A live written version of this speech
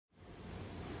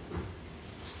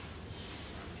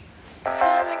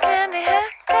Cinnamon candy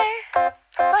hickey,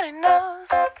 nobody knows.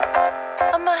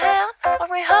 On my hand, walk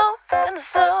me home in the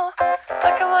snow.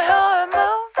 Black and white horror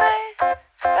movies,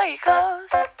 baggy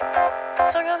clothes.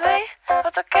 Song of me,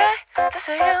 what's okay to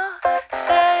say you.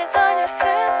 Settings on your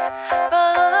synths,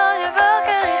 bottle on your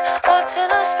balcony,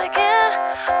 watching us begin.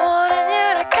 Wanting you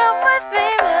to come with me,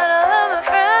 met all of my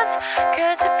friends.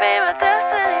 Could you be my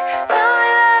destiny? Tell me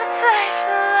that it's safe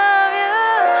to love you.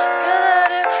 'Cause I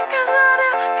do, 'cause I do,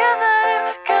 'cause I do,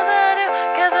 'cause I do,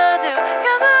 'cause I do,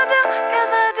 'cause I do,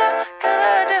 'cause I do, 'cause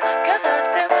I do, 'cause I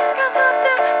do, 'cause I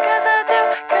do, 'cause I do,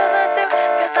 'cause I do,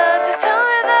 'cause I do. Tell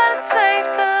me that it's safe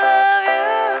to love you.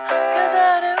 'Cause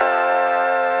I do.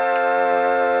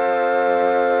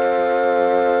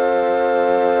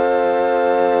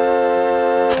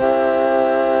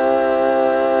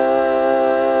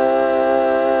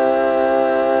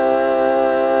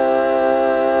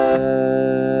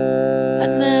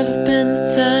 I've never been the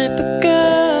type of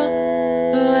girl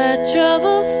who had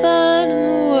trouble finding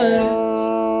the words,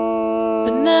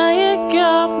 but now you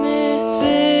got me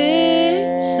speechless.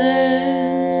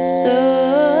 So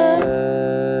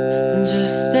I'm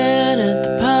just staring at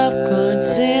the popcorn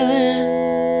ceiling,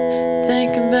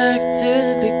 thinking back to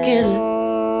the beginning.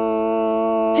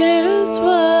 Here's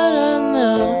what I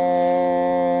know: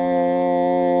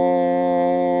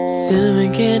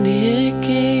 cinnamon candy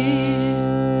hickey,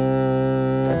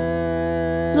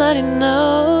 bloody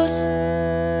nose,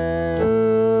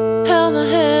 held my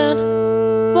hand,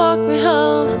 walked me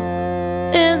home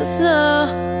in the snow.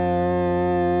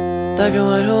 Black and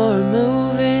white horror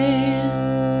movies,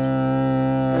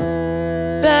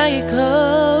 baggy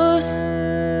clothes,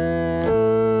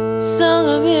 song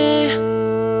of me,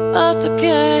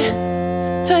 어떡해,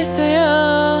 됐어요.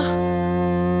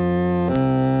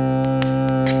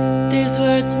 These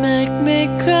words make me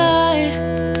cry.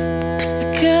 I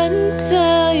couldn't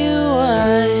tell you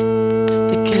why.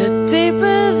 They get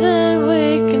deeper than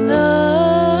we can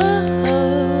know.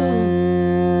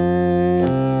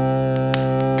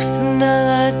 And all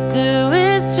I do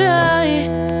is try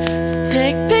to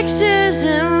take pictures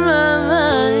in my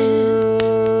mind,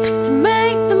 to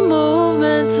make the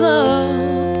movement slow.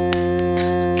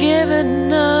 I'll give it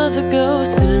another go.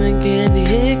 Cinnamon candy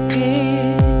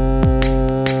hickey,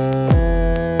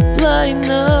 bloody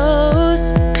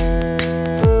nose,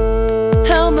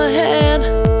 held my hand,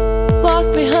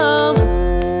 walked me home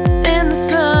in the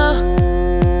snow.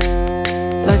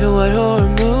 Black and white horror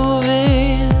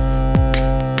movies,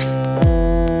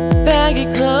 baggy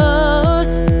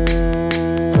clothes,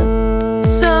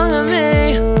 song of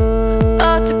me,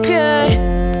 어떡해,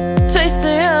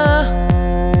 됐어요.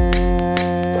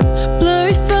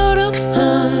 Blurry photo,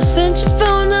 sent your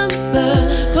phone number,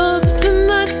 pulled up to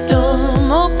my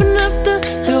dorm, open up the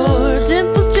door,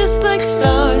 dimples just like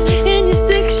stars in your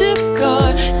stick shift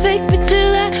car. Take me to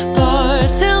that bar,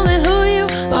 tell me who you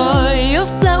are. Your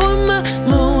flower, my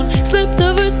moon, slipped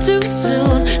over too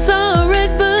soon. Saw a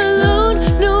red balloon,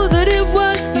 knew that it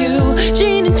was you.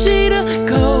 Jean and cheetah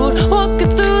coat,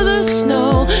 walking through the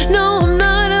snow. No, I'm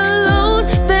not alone,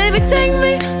 baby, take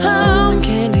me home.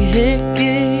 Candy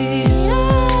hickey,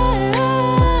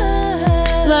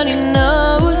 bloody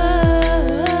nose,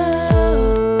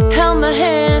 held my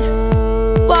hand,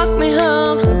 walked me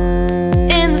home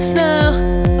in the snow.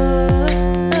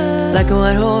 Black and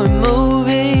white horror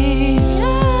movies,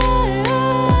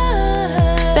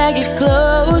 baggy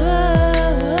clothes,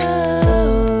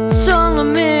 song of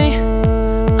me,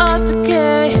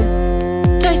 어떡해,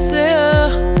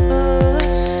 됐어요.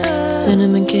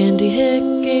 Cinnamon candy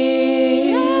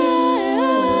hickey,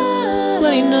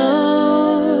 bloody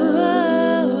nose,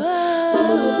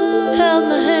 held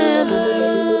my hand,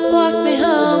 walked me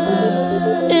home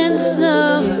in the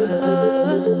snow.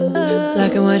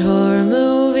 Black and white horror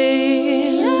movie,